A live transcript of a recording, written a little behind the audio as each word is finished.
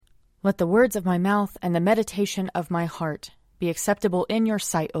Let the words of my mouth and the meditation of my heart be acceptable in your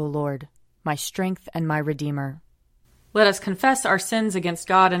sight, O Lord, my strength and my Redeemer. Let us confess our sins against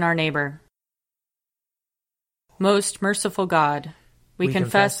God and our neighbor. Most merciful God, we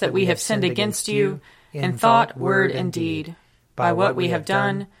confess that we have sinned against you in thought, word, and deed, by what we have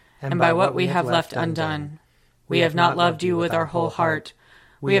done and by what we have left undone. We have not loved you with our whole heart.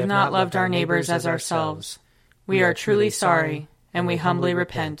 We have not loved our neighbors as ourselves. We are truly sorry, and we humbly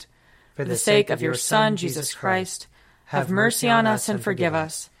repent. For the sake of your Son, Jesus Christ, have mercy on us and forgive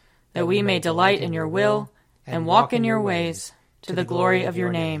us, that we may delight in your will and walk in your ways, to the glory of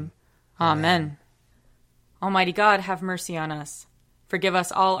your name. Amen. Almighty God, have mercy on us. Forgive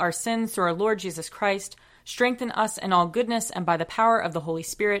us all our sins through our Lord Jesus Christ. Strengthen us in all goodness, and by the power of the Holy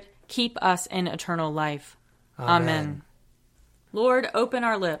Spirit, keep us in eternal life. Amen. Lord, open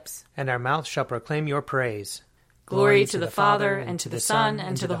our lips, and our mouth shall proclaim your praise. Glory to the Father, and to the Son,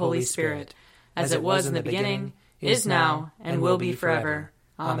 and to the Holy Spirit, as it was in the beginning, is now, and will be forever.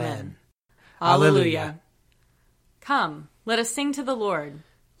 Amen. Alleluia. Come, let us sing to the Lord.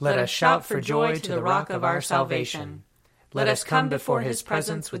 Let us shout for joy to the rock of our salvation. Let us come before his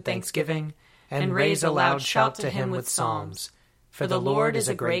presence with thanksgiving, and raise a loud shout to him with psalms. For the Lord is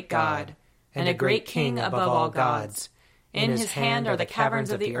a great God, and a great King above all gods. In his hand are the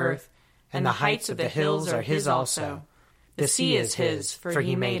caverns of the earth, and the heights of the hills are his also. The sea is his, for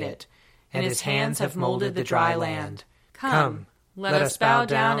he made it, and his hands have molded the dry land. Come, let us bow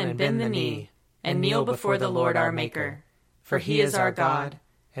down and bend the knee, and kneel before the Lord our Maker. For he is our God,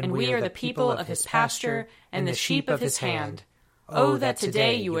 and we are the people of his pasture and the sheep of his hand. Oh, that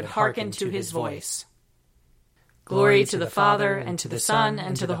today you would hearken to his voice. Glory to the Father, and to the Son,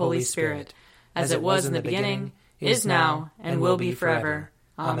 and to the Holy Spirit, as it was in the beginning, is now, and will be forever.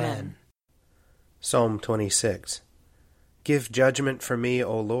 Amen. Psalm 26. Give judgment for me,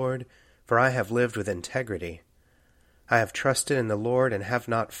 O Lord, for I have lived with integrity. I have trusted in the Lord and have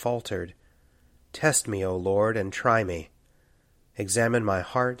not faltered. Test me, O Lord, and try me. Examine my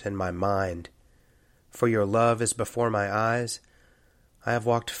heart and my mind. For your love is before my eyes. I have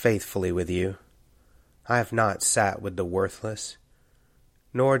walked faithfully with you. I have not sat with the worthless,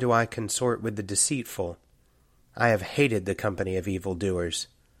 nor do I consort with the deceitful. I have hated the company of evildoers.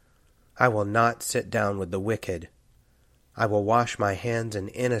 I will not sit down with the wicked. I will wash my hands in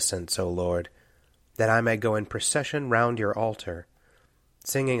innocence, O Lord, that I may go in procession round your altar,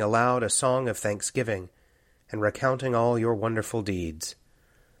 singing aloud a song of thanksgiving, and recounting all your wonderful deeds.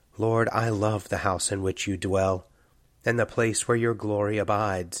 Lord, I love the house in which you dwell, and the place where your glory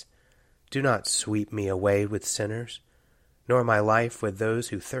abides. Do not sweep me away with sinners, nor my life with those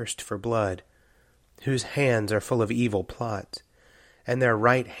who thirst for blood, whose hands are full of evil plots, and their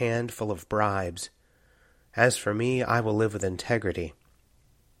right hand full of bribes. As for me, I will live with integrity.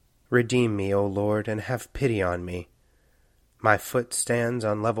 Redeem me, O Lord, and have pity on me. My foot stands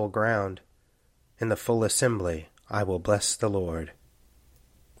on level ground. In the full assembly I will bless the Lord.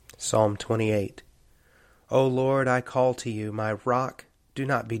 Psalm 28. O Lord, I call to you, my rock. Do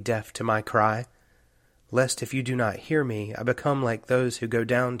not be deaf to my cry, lest if you do not hear me, I become like those who go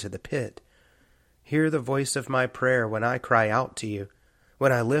down to the pit. Hear the voice of my prayer when I cry out to you,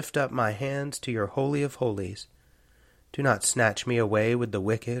 when I lift up my hands to your holy of holies. Do not snatch me away with the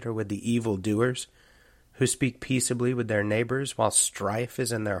wicked or with the evil doers, who speak peaceably with their neighbors while strife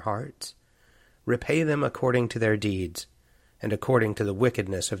is in their hearts. Repay them according to their deeds, and according to the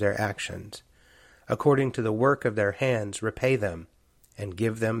wickedness of their actions. According to the work of their hands repay them, and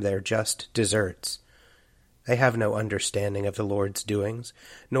give them their just deserts. They have no understanding of the Lord's doings,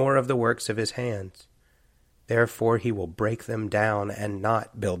 nor of the works of his hands. Therefore he will break them down and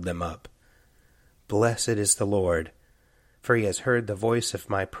not build them up. Blessed is the Lord, for he has heard the voice of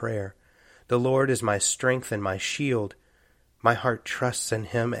my prayer. The Lord is my strength and my shield. My heart trusts in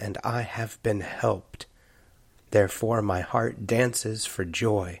him, and I have been helped. Therefore my heart dances for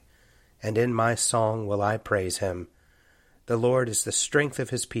joy, and in my song will I praise him. The Lord is the strength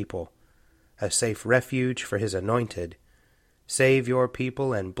of his people, a safe refuge for his anointed. Save your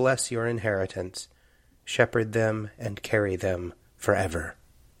people and bless your inheritance. Shepherd them and carry them forever.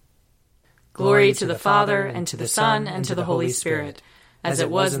 Glory to the Father, and to the Son, and to the Holy Spirit, as it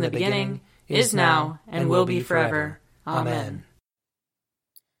was in the beginning, is now, and will be forever. Amen.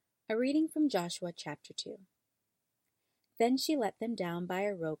 A reading from Joshua chapter 2. Then she let them down by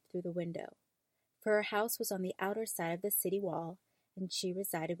a rope through the window, for her house was on the outer side of the city wall, and she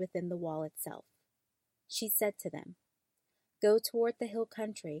resided within the wall itself. She said to them, Go toward the hill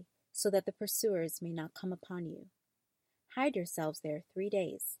country, so that the pursuers may not come upon you. Hide yourselves there 3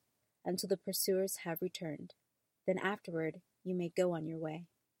 days, until the pursuers have returned. Then afterward you may go on your way.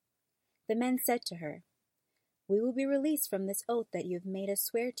 The men said to her, "We will be released from this oath that you have made us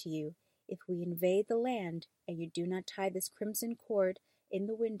swear to you, if we invade the land, and you do not tie this crimson cord in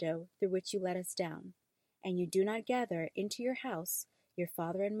the window through which you let us down, and you do not gather into your house your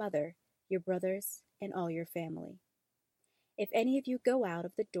father and mother, your brothers, and all your family. If any of you go out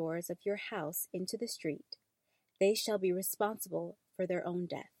of the doors of your house into the street, they shall be responsible for their own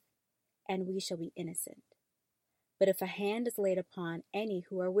death, and we shall be innocent. But if a hand is laid upon any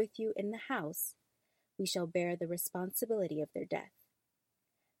who are with you in the house, we shall bear the responsibility of their death.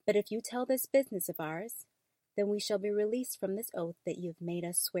 But if you tell this business of ours, then we shall be released from this oath that you have made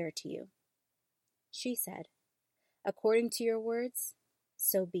us swear to you." She said, "According to your words,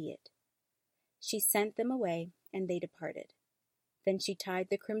 so be it." She sent them away, and they departed. Then she tied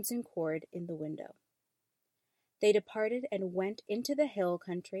the crimson cord in the window. They departed and went into the hill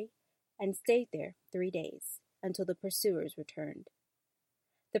country and stayed there 3 days, until the pursuers returned.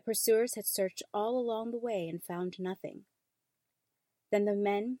 The pursuers had searched all along the way and found nothing. Then the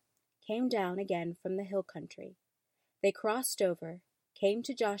men came down again from the hill country. They crossed over, came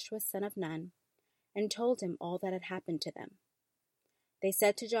to Joshua son of Nun, and told him all that had happened to them. They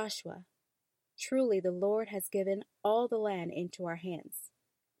said to Joshua, "Truly the Lord has given all the land into our hands.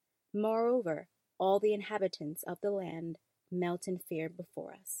 Moreover, all the inhabitants of the land melt in fear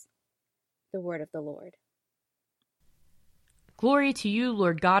before us." The word of the Lord. Glory to you,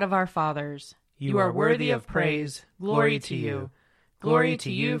 Lord God of our fathers. You are worthy of praise. Glory to you. Glory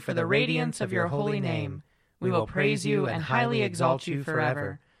to you for the radiance of your holy name. We will praise you and highly exalt you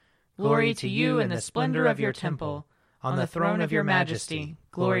forever. Glory to you in the splendor of your temple. On the throne of your majesty,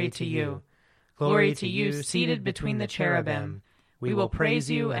 glory to you. Glory to you seated between the cherubim. We will praise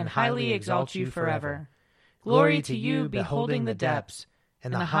you and highly exalt you forever. Glory to you beholding the depths.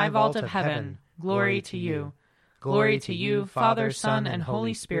 In the high vault of heaven, glory to you. Glory to you, Father, Son, and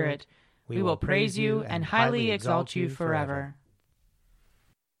Holy Spirit. We will praise you and highly exalt you forever.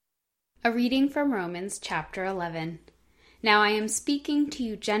 A reading from Romans chapter 11. Now I am speaking to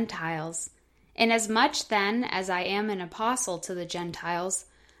you Gentiles. Inasmuch then as I am an apostle to the Gentiles,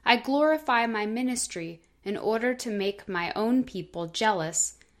 I glorify my ministry in order to make my own people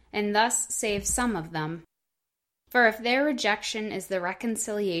jealous, and thus save some of them. For if their rejection is the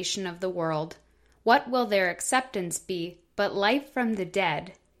reconciliation of the world, what will their acceptance be but life from the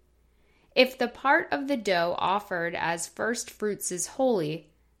dead? If the part of the dough offered as first fruits is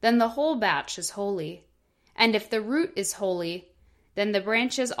holy, then the whole batch is holy. And if the root is holy, then the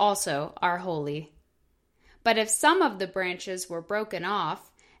branches also are holy. But if some of the branches were broken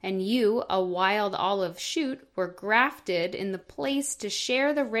off, and you, a wild olive shoot, were grafted in the place to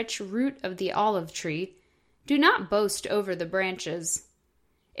share the rich root of the olive tree, do not boast over the branches.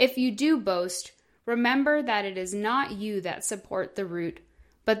 If you do boast, remember that it is not you that support the root,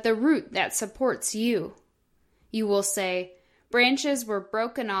 but the root that supports you. You will say, "Branches were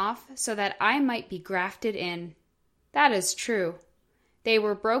broken off so that I might be grafted in." That is true. They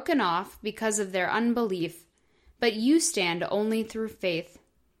were broken off because of their unbelief, but you stand only through faith.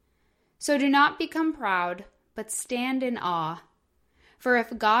 So do not become proud, but stand in awe. For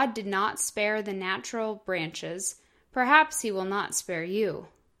if God did not spare the natural branches, perhaps he will not spare you.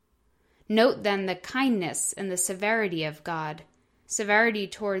 Note then the kindness and the severity of God, severity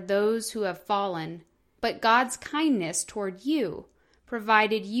toward those who have fallen, but God's kindness toward you,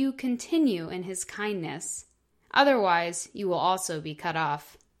 provided you continue in his kindness. Otherwise, you will also be cut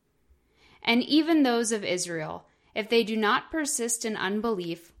off. And even those of Israel, if they do not persist in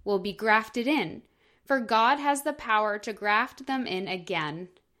unbelief, will be grafted in, for God has the power to graft them in again.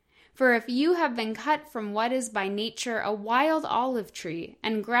 For if you have been cut from what is by nature a wild olive tree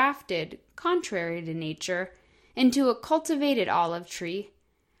and grafted, contrary to nature, into a cultivated olive tree,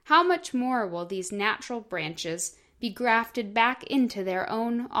 how much more will these natural branches be grafted back into their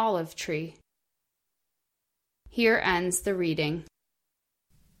own olive tree? Here ends the reading.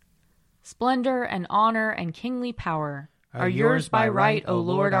 Splendor and honor and kingly power are yours by right, O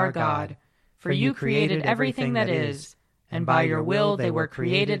Lord our God, for you created everything that is, and by your will they were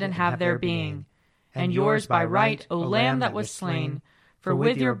created and have their being. And yours by right, O Lamb that was slain, for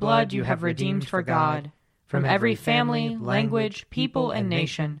with your blood you have redeemed for God, from every family, language, people, and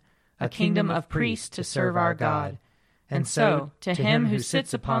nation, a kingdom of priests to serve our God. And so, to him who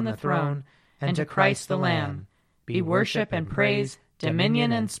sits upon the throne, and to Christ the Lamb, be worship and praise,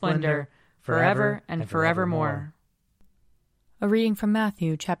 dominion and splendor, forever and forevermore. A reading from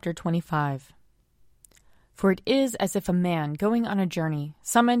Matthew chapter 25. For it is as if a man going on a journey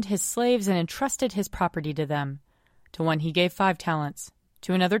summoned his slaves and entrusted his property to them. To one he gave 5 talents,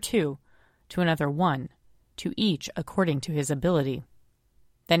 to another 2, to another 1, to each according to his ability.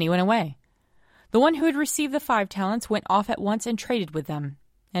 Then he went away, The one who had received the 5 talents went off at once and traded with them,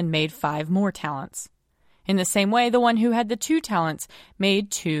 and made 5 more talents. In the same way, the one who had the 2 talents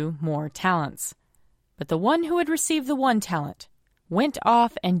made 2 more talents. But the one who had received the 1 talent went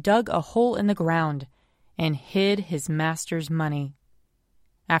off and dug a hole in the ground, and hid his master's money.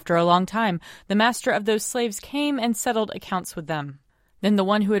 After a long time, the master of those slaves came and settled accounts with them. Then the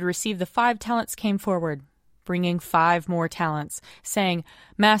one who had received the 5 talents came forward, bringing 5 more talents, saying,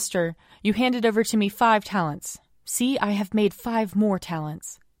 Master, you handed over to me 5 talents. See, I have made 5 more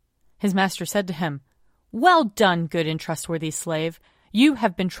talents. His master said to him, Well done, good and trustworthy slave. You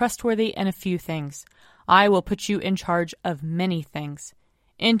have been trustworthy in a few things. I will put you in charge of many things.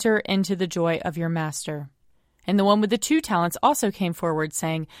 Enter into the joy of your master. And the one with the 2 talents also came forward,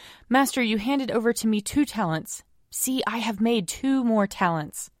 saying, Master, you handed over to me 2 talents. See, I have made 2 more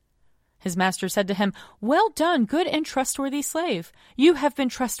talents. His master said to him, Well done, good and trustworthy slave. You have been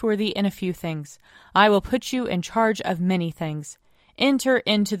trustworthy in a few things. I will put you in charge of many things. Enter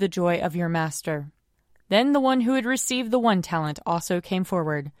into the joy of your master. Then the one who had received the 1 talent also came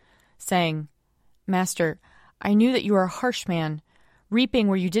forward, saying, Master, I knew that you are a harsh man, reaping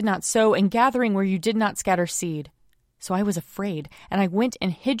where you did not sow and gathering where you did not scatter seed. So I was afraid, and I went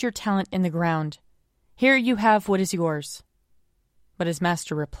and hid your talent in the ground. Here you have what is yours. But his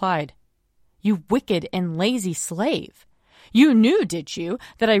master replied, You wicked and lazy slave! You knew, did you,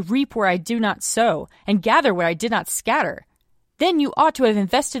 that I reap where I do not sow and gather where I did not scatter? Then you ought to have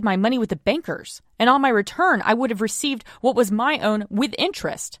invested my money with the bankers, and on my return I would have received what was my own with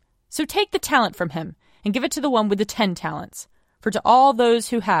interest. So take the talent from him, and give it to the one with the 10 talents. For to all those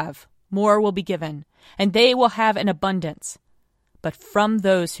who have, more will be given, and they will have an abundance. But from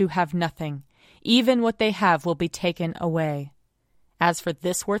those who have nothing, even what they have will be taken away. As for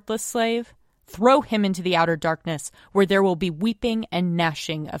this worthless slave, throw him into the outer darkness, where there will be weeping and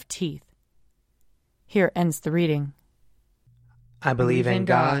gnashing of teeth. Here ends the reading. I believe in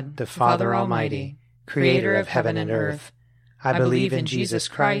God, the Father Almighty, creator of heaven and earth. I believe in Jesus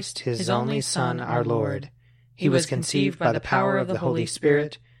Christ, his only Son, our Lord. He was conceived by the power of the Holy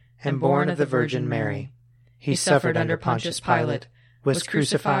Spirit and born of the Virgin Mary. He suffered under Pontius Pilate, was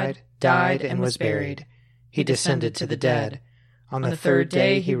crucified, died, and was buried. He descended to the dead. On the 3rd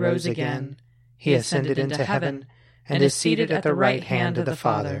day he rose again. He ascended into heaven and is seated at the right hand of the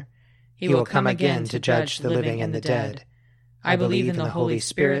Father. He will come again to judge the living and the dead. I believe in the Holy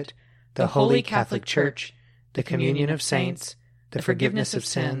Spirit, the Holy Catholic Church, the communion of saints, the forgiveness of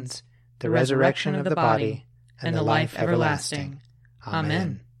sins, the resurrection of the body, and the life everlasting.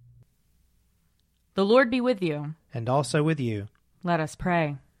 Amen. The Lord be with you. And also with you. Let us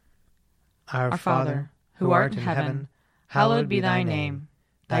pray. Our Father, who art in heaven, hallowed be thy name.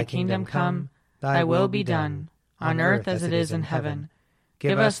 Thy kingdom come, thy will be done, on earth as it is in heaven.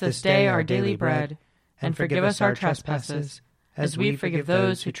 Give us this day our daily bread, and forgive us our trespasses, as we forgive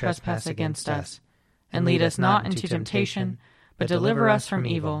those who trespass against us. And lead us not into temptation, but deliver us from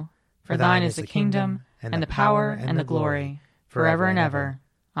evil. For thine is the kingdom, and the power, and the glory, forever and ever.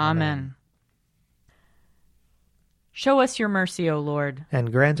 Amen. Show us your mercy, O Lord.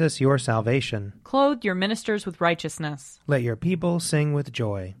 And grant us your salvation. Clothe your ministers with righteousness. Let your people sing with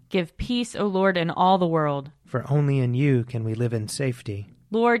joy. Give peace, O Lord, in all the world. For only in you can we live in safety.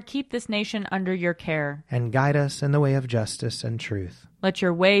 Lord, keep this nation under your care. And guide us in the way of justice and truth. Let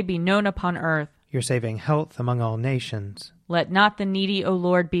your way be known upon earth. Your saving health among all nations. Let not the needy, O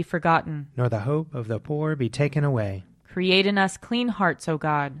Lord, be forgotten. Nor the hope of the poor be taken away. Create in us clean hearts, O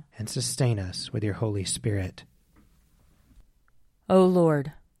God. And sustain us with your Holy Spirit. O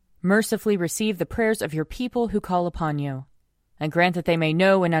Lord, mercifully receive the prayers of your people who call upon you, and grant that they may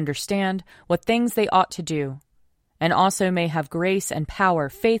know and understand what things they ought to do, and also may have grace and power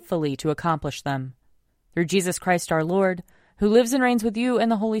faithfully to accomplish them. Through Jesus Christ our Lord, who lives and reigns with you in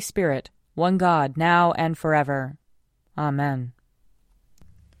the Holy Spirit, one God, now and forever. Amen.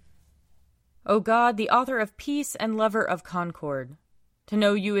 O God, the author of peace and lover of concord, to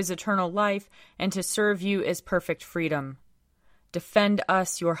know you is eternal life, and to serve you is perfect freedom. Defend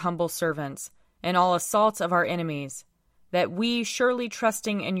us, your humble servants, in all assaults of our enemies, that we, surely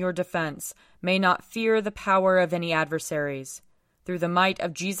trusting in your defense, may not fear the power of any adversaries, through the might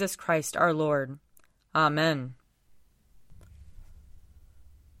of Jesus Christ our Lord. Amen.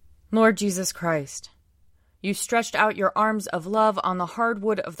 Lord Jesus Christ, you stretched out your arms of love on the hard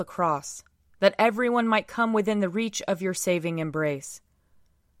wood of the cross, that everyone might come within the reach of your saving embrace.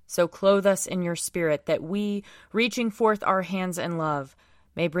 So clothe us in your Spirit, that we, reaching forth our hands in love,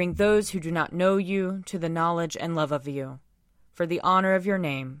 may bring those who do not know you to the knowledge and love of you. For the honor of your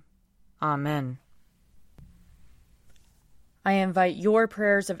name. Amen. I invite your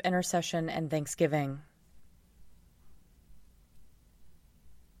prayers of intercession and thanksgiving.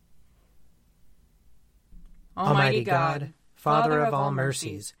 Almighty God, Father of all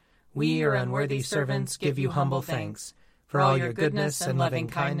mercies, we, your unworthy servants, give you humble thanks for all your goodness and loving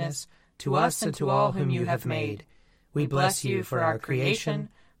kindness to us and to all whom you have made. We bless you for our creation,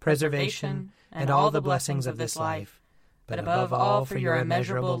 preservation, and all the blessings of this life, but above all for your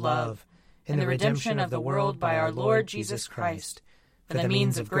immeasurable love in the redemption of the world by our Lord Jesus Christ, for the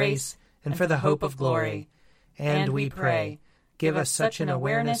means of grace and for the hope of glory. And we pray, give us such an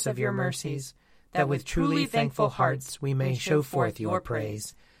awareness of your mercies that with truly thankful hearts we may show forth your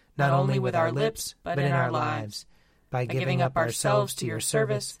praise, not only with our lips, but in our lives, by giving up ourselves to your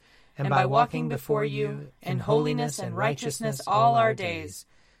service, and by walking before you in holiness and righteousness all our days,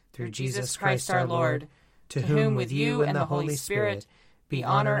 through Jesus Christ our Lord, to whom with you and the Holy Spirit be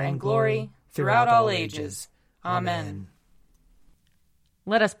honor and glory throughout all ages. Amen.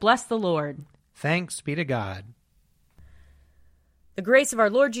 Let us bless the Lord. Thanks be to God. The grace of our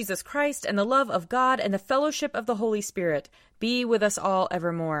Lord Jesus Christ and the love of God and the fellowship of the Holy Spirit be with us all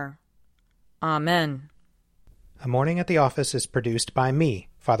evermore. Amen. A Morning at the Office is produced by me,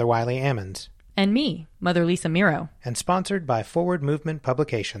 Father Wiley Ammons. And me, Mother Lisa Meirow. And sponsored by Forward Movement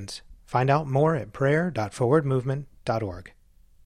Publications. Find out more at prayer.forwardmovement.org.